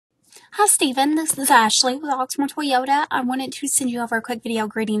Hi, Stephen. This is Ashley with Oxmoor Toyota. I wanted to send you over a quick video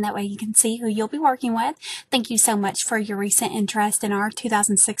greeting. That way you can see who you'll be working with. Thank you so much for your recent interest in our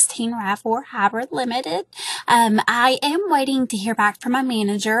 2016 Rav4 Hybrid Limited. I am waiting to hear back from my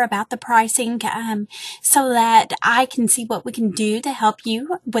manager about the pricing so that I can see what we can do to help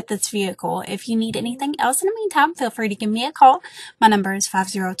you with this vehicle. If you need anything else in the meantime, feel free to give me a call. My number is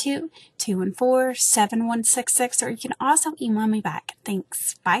 502-214-7166, or you can also email me back.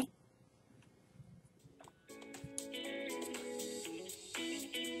 Thanks. Bye.